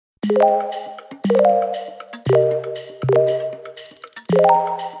What's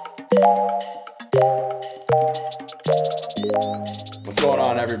going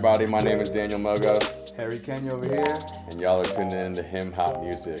on, everybody? My name is Daniel Mogos. Harry Kenya over here. And y'all are tuning in to Hymn Hop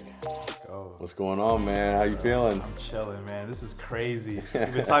Musik. Oh. What's going on, man? How you feeling? I'm chilling, man. This is crazy.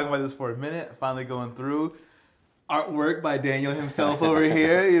 We've been talking about this for a minute. Finally going through artwork by Daniel himself over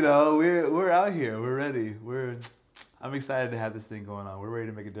here. You know, we're out here. We're ready. I'm excited to have this thing going on. We're ready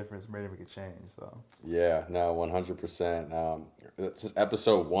to make a difference. I'm ready to make a change. So. Yeah, no, 100%. It's just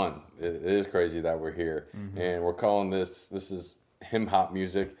episode 1. It is crazy that we're here, and we're calling this is Hymn Hop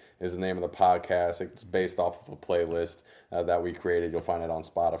Musik is the name of the podcast. It's based off of a playlist that we created. You'll find it on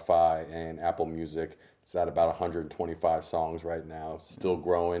Spotify and Apple Music. It's at about 125 songs right now, still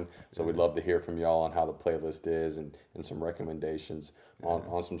growing. So we'd love to hear from y'all on how the playlist is and some recommendations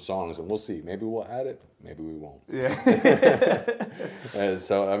on some songs. And we'll see. Maybe we'll add it. Maybe we won't. Yeah. And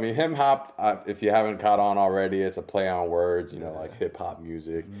so, I mean, hymn hop, if you haven't caught on already, it's a play on words, you know, like hip hop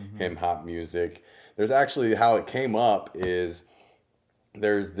music, hymn hop music. There's actually, how it came up is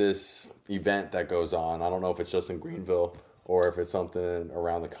there's this event that goes on. I don't know if it's just in Greenville or if it's something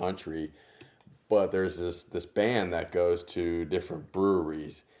around the country. But there's this band that goes to different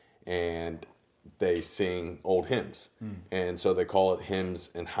breweries and they sing old hymns. And so they call it hymns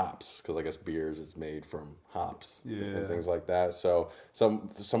and hops because I guess beers is made from hops and things like that. So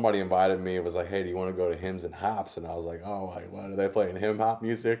somebody invited me. It was like, hey, do you want to go to hymns and hops? And I was like, oh, like, what are they playing hymn hop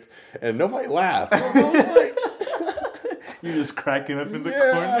music? And nobody laughed. I was like, you just cracking up in the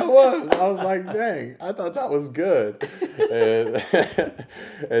corner. I was like, dang, I thought that was good.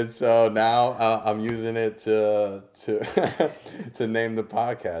 And so now I'm using it to name the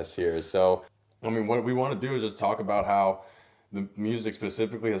podcast here. So, I mean, what we want to do is just talk about how the music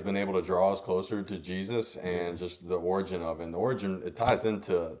specifically has been able to draw us closer to Jesus and just the origin of it. And the origin, it ties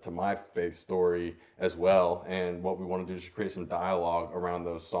into my faith story as well. And what we want to do is create some dialogue around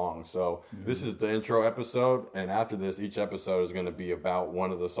those songs. So this is the intro episode. And after this, each episode is going to be about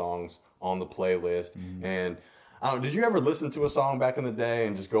one of the songs on the playlist. And did you ever listen to a song back in the day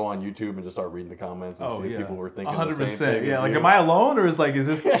and just go on YouTube and just start reading the comments and see if people were thinking 100%, the same thing? Yeah, like, am I alone or is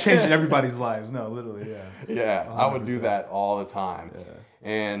this changing everybody's lives? No, literally, yeah. Yeah, 100%. I would do that all the time. Yeah.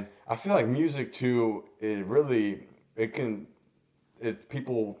 And I feel like music too, it's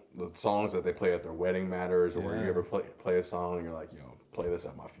people, the songs that they play at their wedding matters, or you ever play a song and you're like, yo, play this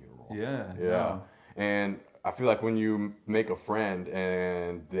at my funeral. Yeah. Wow. And I feel like when you make a friend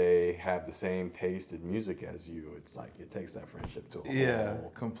and they have the same taste in music as you, it's like it takes that friendship to a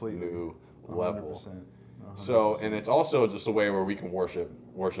whole completely new level. 100%. So, and it's also just a way where we can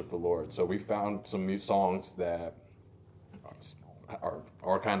worship the Lord. So we found some new songs that are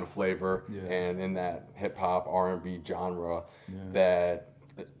our kind of flavor and in that hip hop R&B genre that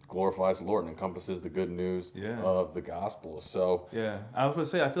glorifies the Lord and encompasses the good news of the gospel. So I was going to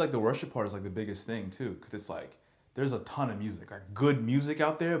say, I feel like the worship part is like the biggest thing too, because it's like there's a ton of music, like good music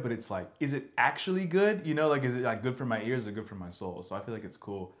out there, but it's like, is it actually good? You know, like, is it like good for my ears or good for my soul? So I feel like it's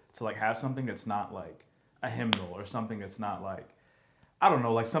cool to like have something that's not like a hymnal or something that's not like, I don't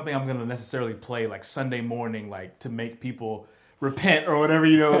know, like something I'm going to necessarily play like Sunday morning, like to make people repent or whatever,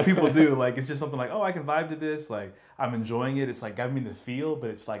 you know, what people do. Like, it's just something like, oh, I can vibe to this. Like, I'm enjoying it. It's like got me the feel,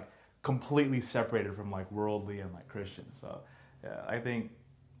 but it's like completely separated from like worldly and like Christian. So, yeah, I think,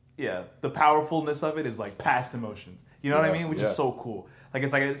 the powerfulness of it is like past emotions. You know what I mean? Which is so cool. Like,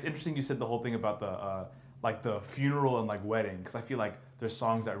 it's interesting you said the whole thing about the, like the funeral and like wedding. Because I feel like there's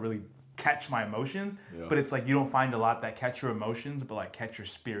songs that really catch my emotions, but it's like you don't find a lot that catch your emotions, but like catch your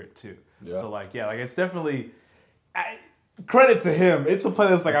spirit too. So like, like it's definitely... credit to him. It's a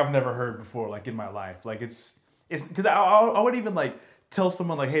playlist like I've never heard before, like in my life. Like it's because I wouldn't even like tell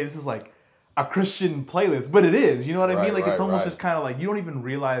someone like, hey, this is like a Christian playlist, but it is. You know what I mean? Like it's almost just kind of like you don't even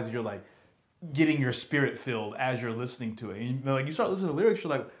realize you're like getting your spirit filled as you're listening to it. And, you know, like you start listening to the lyrics,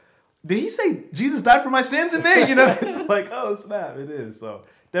 you're like, did he say Jesus died for my sins in there? You know, it's like, oh snap, it is. So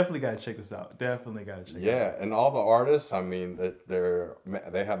definitely got to check this out. Definitely got to check it out. Yeah, and all the artists, I mean,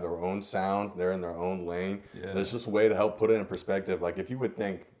 they have their own sound. They're in their own lane. Yeah. There's just a way to help put it in perspective. Like, if you would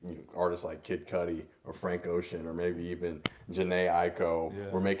think artists like Kid Cudi or Frank Ocean or maybe even Janae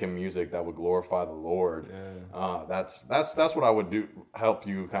Aiko were making music that would glorify the Lord, that's what I would do, help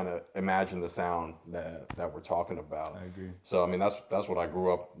you kind of imagine the sound that we're talking about. I agree. So, I mean, that's what I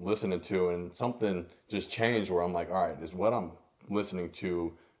grew up listening to, and something just changed where I'm like, all right, is what I'm listening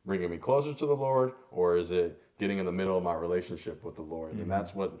to bringing me closer to the Lord, or is it getting in the middle of my relationship with the Lord? And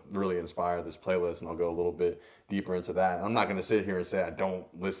that's what really inspired this playlist, and I'll go a little bit deeper into that. I'm not going to sit here and say I don't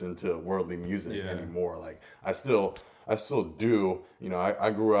listen to worldly music anymore. Like I still I still do. You know, I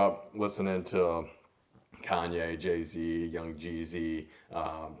grew up listening to Kanye, Jay-Z, Young Jeezy.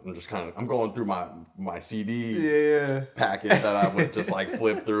 I'm going through my CD packet that I would just like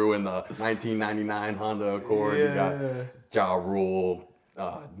flip through in the 1999 Honda Accord. You got Ja Rule,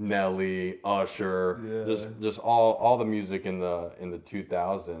 Nelly, Usher, just all the music in the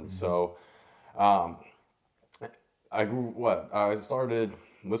 2000s. So, I started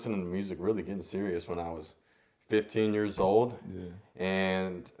listening to music, really getting serious when I was 15 years old,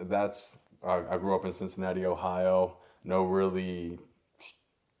 and I grew up in Cincinnati, Ohio. No really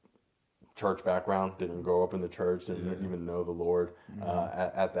church background. Didn't grow up in the church. Didn't even know the Lord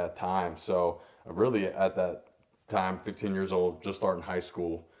at that time. So really at that time, 15 years old, just starting high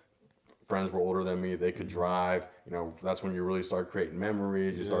school. Friends were older than me. They could drive. You know, that's when you really start creating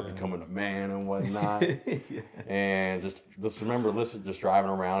memories. You start becoming a man and whatnot. And just remember, just driving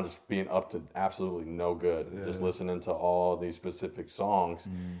around, just being up to absolutely no good. Just listening to all these specific songs.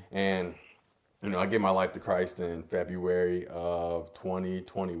 And, you know, I gave my life to Christ in February of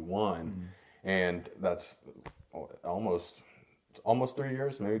 2021. And that's almost 3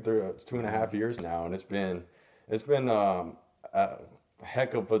 years, maybe it's 2.5 years now. And it's been a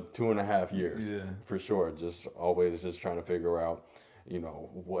heck of a 2.5 years for sure. Just always just trying to figure out, you know,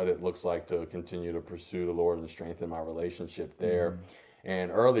 what it looks like to continue to pursue the Lord and strengthen my relationship there.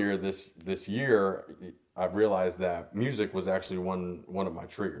 And earlier this year, I realized that music was actually one of my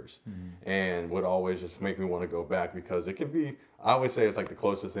triggers, and would always just make me want to go back, because it can be, I always say it's like the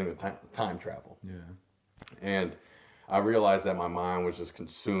closest thing to time travel. And I realized that my mind was just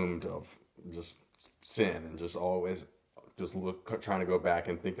consumed of just sin, and just always trying to go back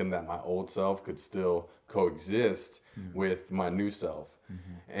and thinking that my old self could still coexist with my new self.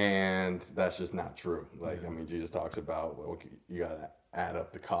 And that's just not true. Like, I mean, Jesus talks about, well, you got to add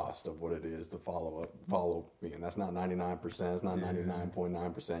up the cost of what it is to follow me. And that's not 99%. It's not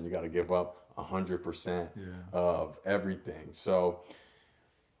 99.9%. You got to give up 100% of everything. So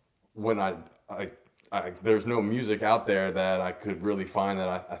when there's no music out there that I could really find that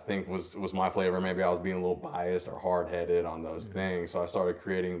I think was my flavor. Maybe I was being a little biased or hard-headed on those things. So I started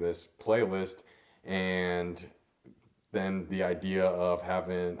creating this playlist, and then the idea of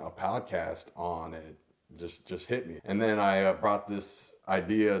having a podcast on it just hit me. And then I brought this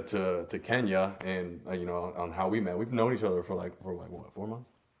idea to Kenya, and you know, on how we met. We've known each other for like what, 4 months?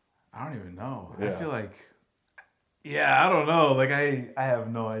 I don't even know. I feel like, I don't know. Like I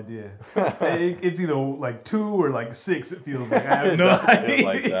have no idea. It's either like 2 or like 6. It feels like I have no idea.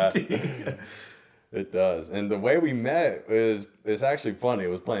 Like that. It does. And the way we met is actually funny. It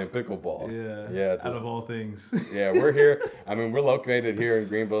was playing pickleball. Out of all things. We're here. I mean, we're located here in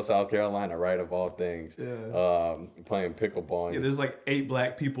Greenville, South Carolina, right, of all things. Playing pickleball. There's like 8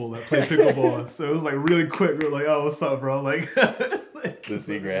 black people that play pickleball. So it was like really quick. We were like, oh, what's up, bro? Like the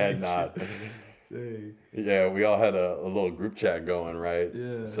secret head nod. Yeah, we all had a little group chat going, right?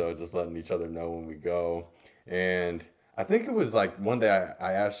 So just letting each other know when we go. And I think it was like one day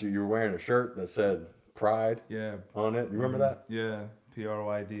I asked you were wearing a shirt that said Pride on it. You remember that? Yeah,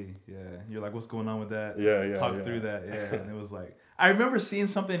 PRYD. Yeah. You're like, what's going on with that? Talk through that. Yeah. And it was like, I remember seeing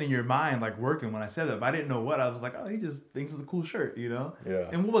something in your mind like working when I said that, but I didn't know what. I was like, oh, he just thinks it's a cool shirt, you know?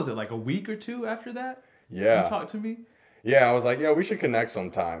 And what was it, like a week or 2 after that? You talked to me? Yeah, I was like, we should connect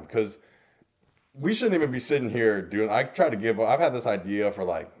sometime, because we shouldn't even be sitting here I tried to give up. I've had this idea for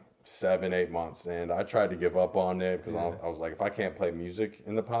like 7-8 months, and I tried to give up on it because I was like, if I can't play music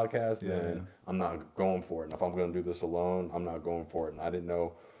in the podcast, then I'm not going for it. And if I'm going to do this alone, I'm not going for it. And I didn't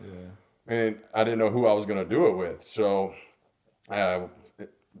know, and I didn't know who I was going to do it with. So I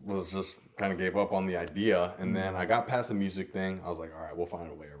was just kind of gave up on the idea. And then I got past the music thing. I was like, all right, we'll find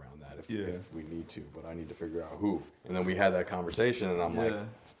a way around that if we need to, but I need to figure out who. And then we had that conversation, and I'm like,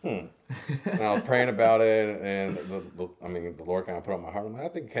 And I was praying about it, and the Lord kind of put on my heart. I'm like, I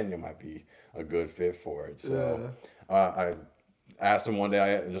think Kenya might be a good fit for it. So I asked him one day.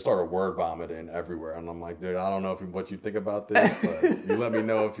 I just started word vomiting everywhere, and I'm like, dude, I don't know what you think about this, but you let me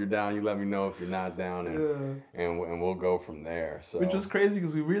know if you're down. You let me know if you're not down, and we'll go from there. So, which was crazy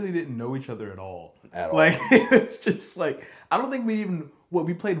because we really didn't know each other at all. Like it's just like, I don't think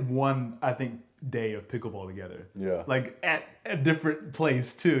we played one, I think, day of pickleball together. Like at a different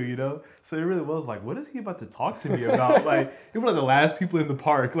place too, you know? So it really was like, what is he about to talk to me about? Like, we were like the last people in the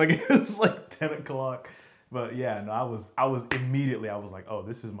park. Like, it was like 10 o'clock. But I was immediately, I was like, oh,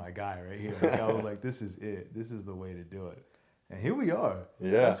 this is my guy right here. Like, I was like, this is it. This is the way to do it. And here we are.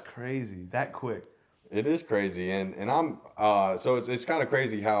 That's crazy. That quick. It is crazy. And I'm, so it's kind of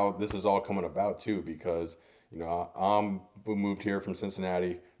crazy how this is all coming about too, because, you know, we moved here from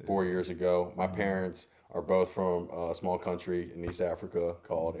Cincinnati 4 years ago. My parents are both from a small country in East Africa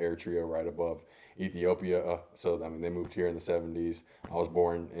called Eritrea, right above Ethiopia. So I mean, they moved here in the 70s. I was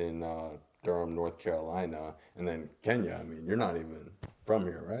born in Durham, North Carolina, and then Kenya. I mean, you're not even from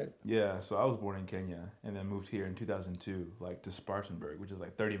here, right? Yeah, so I was born in Kenya and then moved here in 2002, like to Spartanburg, which is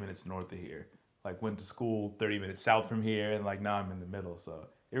like 30 minutes north of here. Like went to school 30 minutes south from here, and like now I'm in the middle. So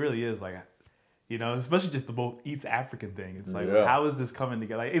it really is like, especially just the whole East African thing. It's like, Yeah. how is this coming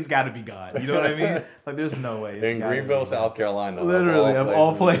together? Like, it's got to be God. You know what I mean? Like, there's no way. In Greenville, South Carolina. Literally, of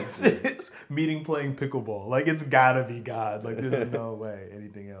all places, meeting playing pickleball. Like, it's got to be God. Like, there's no way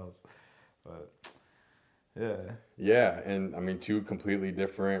anything else. But yeah. Yeah, and I mean, two completely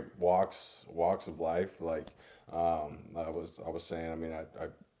different walks of life. Like I was saying, I mean, I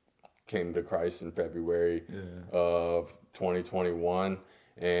came to Christ in February of 2021,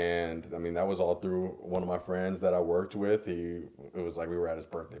 and I mean that was all through one of my friends that I worked with. It was like we were at his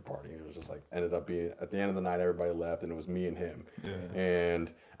birthday party. It was just like ended up being at the end of the night, everybody left, and it was me and him. Yeah.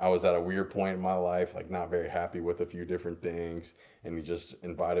 And I was at a weird point in my life, like not very happy with a few different things, and he just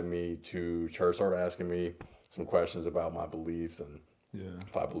invited me to church, started asking me some questions about my beliefs and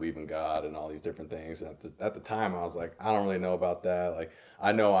if I believe in God and all these different things. And at the time, I was like, I don't really know about that. Like,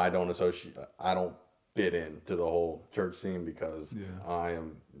 I know I don't fit into the whole church scene because I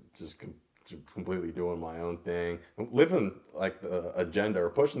am just completely doing my own thing, living like the agenda or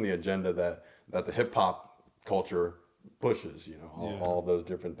pushing the agenda that the hip hop culture pushes. All those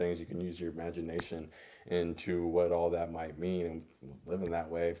different things. You can use your imagination into what all that might mean, and living that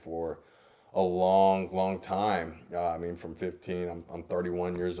way for a long time. I mean, from 15, I'm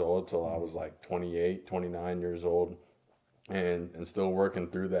 31 years old till I was like 28, 29 years old, and still working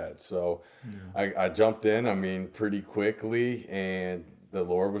through that. So I jumped in, I mean, pretty quickly, and the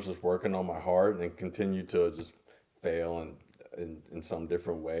Lord was just working on my heart and continued to just fail in some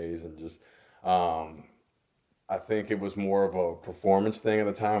different ways. And just, I think it was more of a performance thing at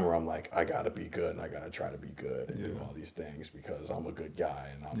the time where I'm like, I got to be good and I got to try to be good and do all these things because I'm a good guy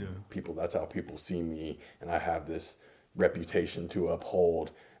and that's how people see me, and I have this reputation to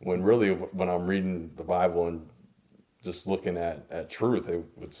uphold. When really, when I'm reading the Bible and just looking at truth, it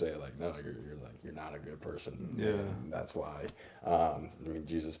would say like, no, you're not a good person. Yeah. And that's why, I mean,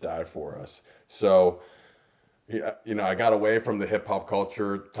 Jesus died for us. So, I got away from the hip hop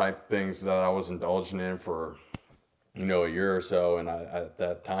culture type things that I was indulging in for, a year or so. And at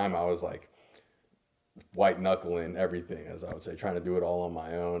that time I was like white knuckling everything, as I would say, trying to do it all on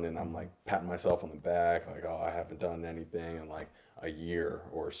my own. And I'm like patting myself on the back, like, oh, I haven't done anything in like a year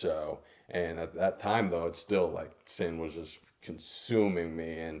or so. And at that time though, it's still like sin was just consuming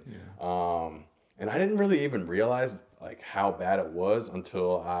me. And, and I didn't really even realize like how bad it was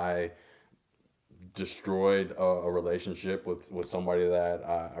until I destroyed a relationship with somebody that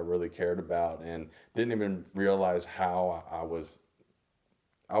I really cared about, and didn't even realize how I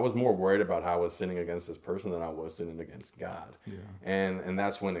was more worried about how I was sinning against this person than I was sinning against God. And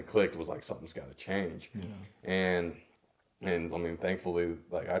that's when it clicked. It was like, something's got to change. And I mean, thankfully,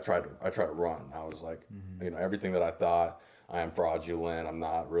 like I tried to run. I was like, everything that I thought, I am fraudulent, I'm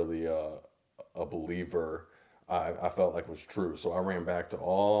not really a believer, I felt like was true. So I ran back to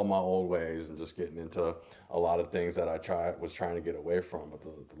all my old ways and just getting into a lot of things that I was trying to get away from. But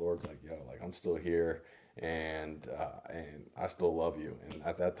the Lord's like, yo, like I'm still here, and I still love you. And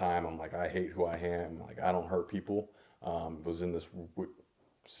at that time, I'm like, I hate who I am. Like, I don't hurt people. Was in this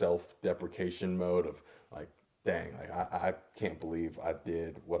self-deprecation mode of like, dang, like I can't believe I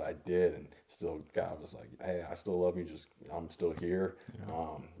did what I did, and still God was like, hey, I still love you. Just I'm still here.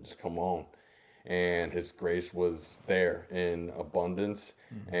 Just come on. And his grace was there in abundance.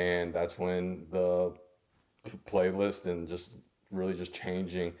 And that's when the playlist and just really just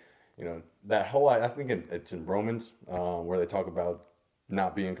changing, that whole, I think it's in Romans where they talk about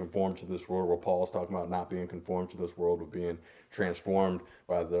not being conformed to this world, where Paul's talking about not being conformed to this world, but being transformed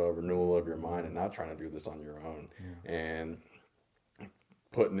by the renewal of your mind, and not trying to do this on your own. And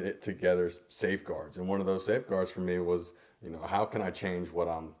putting it together, safeguards. And one of those safeguards for me was, how can I change what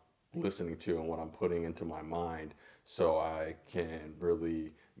I'm listening to and what I'm putting into my mind, so I can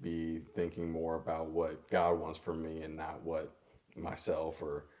really be thinking more about what God wants for me and not what myself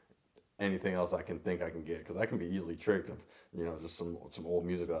or anything else I can think I can get, because I can be easily tricked of just some old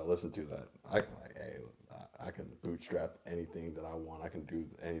music that I listen to that I can like, hey, I can bootstrap anything that I want, I can do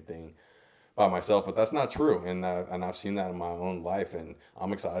anything by myself, but that's not true. And I've seen that in my own life, and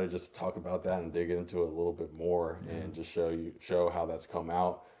I'm excited just to talk about that and dig into it a little bit more and just show how that's come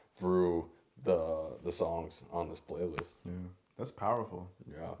out through the songs on this playlist. That's powerful.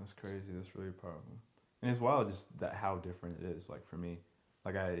 Yeah, that's crazy. That's really powerful. And it's wild just that how different it is. Like for me,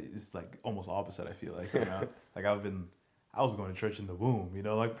 Like it's like almost opposite. I feel like, you know, like I was going to church in the womb, you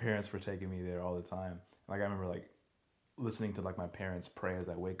know, like parents were taking me there all the time. Like I remember like listening to like my parents pray as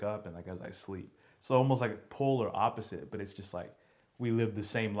I wake up and like as I sleep. So almost like polar opposite, but it's just like we live the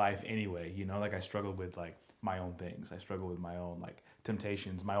same life anyway, you know, like I struggle with like my own things. I struggle with my own like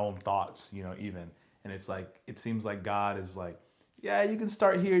temptations, my own thoughts, you know, even. And it's like, it seems like God is like, yeah, you can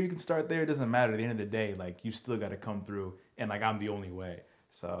start here, you can start there. It doesn't matter. At the end of the day, like you still got to come through and like I'm the only way.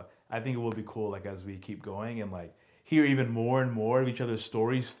 So I think it will be cool like as we keep going and like hear even more and more of each other's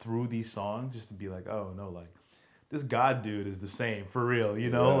stories through these songs, just to be like, oh no, like this God dude is the same for real, you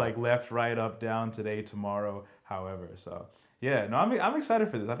know, like left, right, up, down, today, tomorrow, however. So yeah, no, I'm excited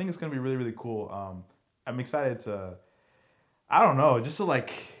for this. I think it's gonna be really, really cool. I'm excited to, I don't know, just to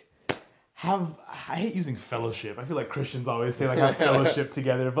like I hate using fellowship. I feel like Christians always say like have fellowship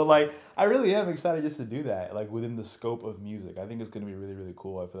together, but like I really am excited just to do that, like within the scope of music. I think it's gonna be really, really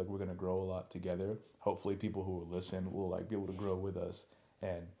cool. I feel like we're gonna grow a lot together. Hopefully, people who will listen will like be able to grow with us,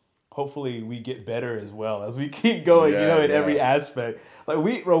 and hopefully we get better as well as we keep going, you know, in every aspect. Like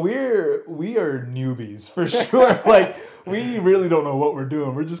we are newbies for sure. Like we really don't know what we're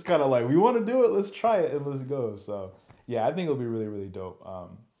doing. We're just kind of like, we want to do it. Let's try it and let's go. So yeah, I think it'll be really, really dope.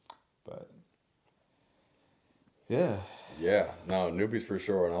 But yeah. Yeah, no, newbies for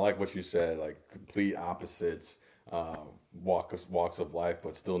sure. And I like what you said, like complete opposites, walks of life,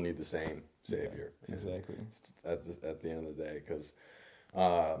 but still need the same Savior. Yeah, exactly. At the end of the day, because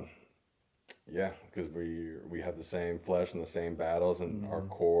we have the same flesh and the same battles, and our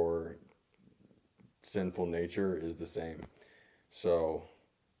core sinful nature is the same. So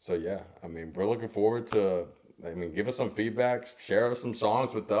yeah, I mean, we're looking forward to. I mean, give us some feedback, share some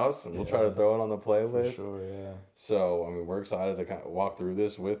songs with us, and we'll try to throw it on the playlist. For sure, yeah. So, I mean, we're excited to kind of walk through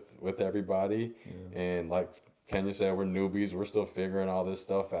this with everybody. Yeah. And like Kenya said, we're newbies. We're still figuring all this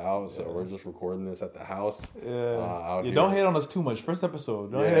stuff out. Yeah. So we're just recording this at the house. Yeah. Don't hate on us too much. First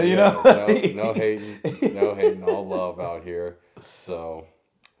episode. No hating, all love out here. So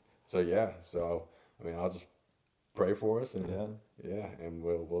yeah. So, I mean, I'll just pray for us. And, and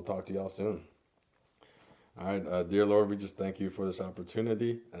we'll talk to y'all soon. All right, dear Lord, we just thank you for this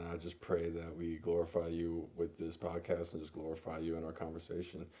opportunity, and I just pray that we glorify you with this podcast and just glorify you in our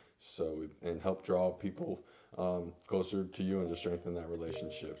conversation, and help draw people closer to you and just strengthen that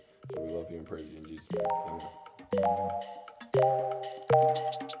relationship. So we love you and praise you in Jesus' name.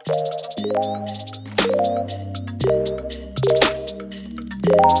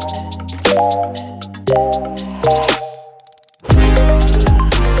 Amen.